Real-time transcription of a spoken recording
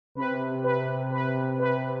The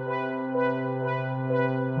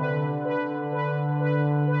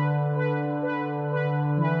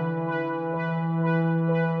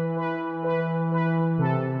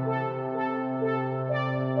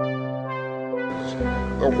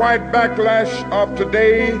white backlash of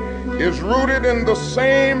today is rooted in the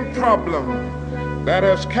same problem that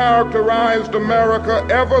has characterized America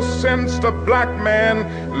ever since the black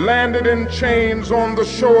man landed in chains on the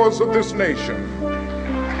shores of this nation.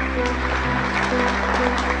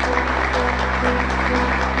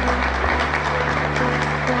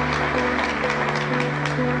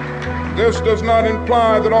 This does not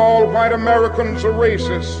imply that all white Americans are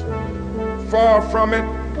racist. Far from it.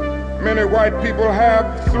 Many white people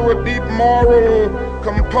have, through a deep moral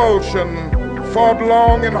compulsion, fought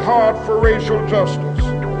long and hard for racial justice.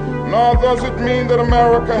 Nor does it mean that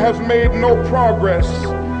America has made no progress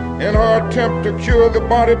in her attempt to cure the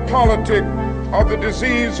body politic of the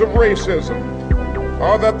disease of racism,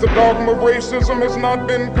 or that the dogma of racism has not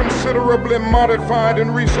been considerably modified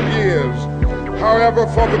in recent years. However,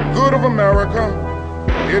 for the good of America,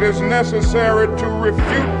 it is necessary to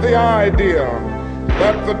refute the idea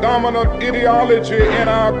that the dominant ideology in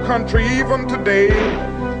our country, even today,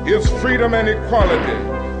 is freedom and equality,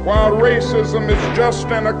 while racism is just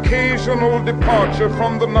an occasional departure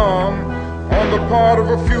from the norm on the part of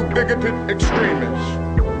a few bigoted extremists.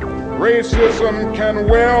 Racism can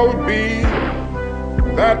well be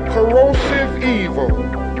that corrosive evil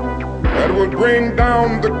that will bring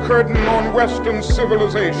down the curtain on Western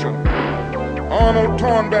civilization. Arnold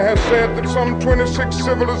Toney has said that some 26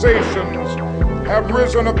 civilizations have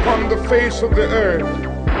risen upon the face of the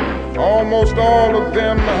earth. Almost all of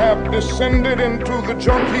them have descended into the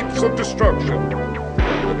junk heaps of destruction.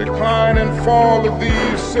 The decline and fall of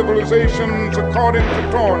these civilizations, according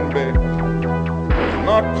to Toney, is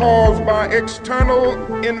not caused by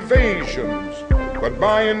external invasions, but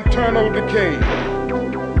by internal decay.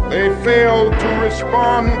 They fail to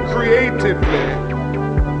respond creatively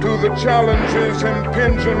to the challenges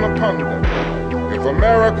impinging upon them. If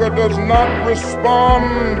America does not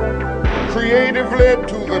respond creatively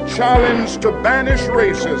to the challenge to banish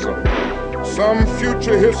racism, some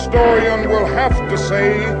future historian will have to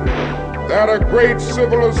say that a great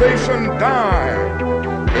civilization died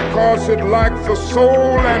because it lacked the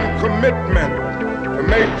soul and commitment to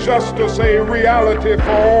make justice a reality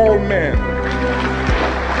for all men.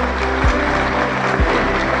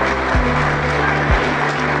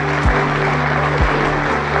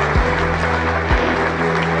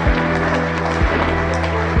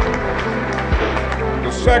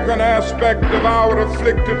 The second aspect of our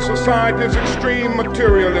afflicted society is extreme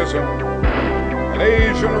materialism. An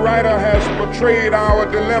Asian writer has portrayed our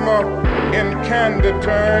dilemma in candid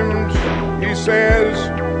terms. He says,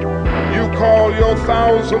 "You call your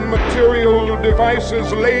 1,000 material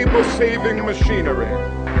devices labor-saving machinery."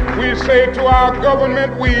 We say to our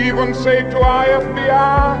government, we even say to our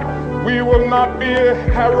FBI, we will not be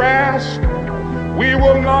harassed. We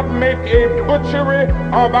will not make a butchery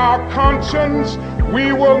of our conscience.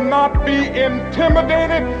 We will not be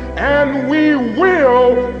intimidated, and we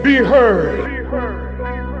will be heard.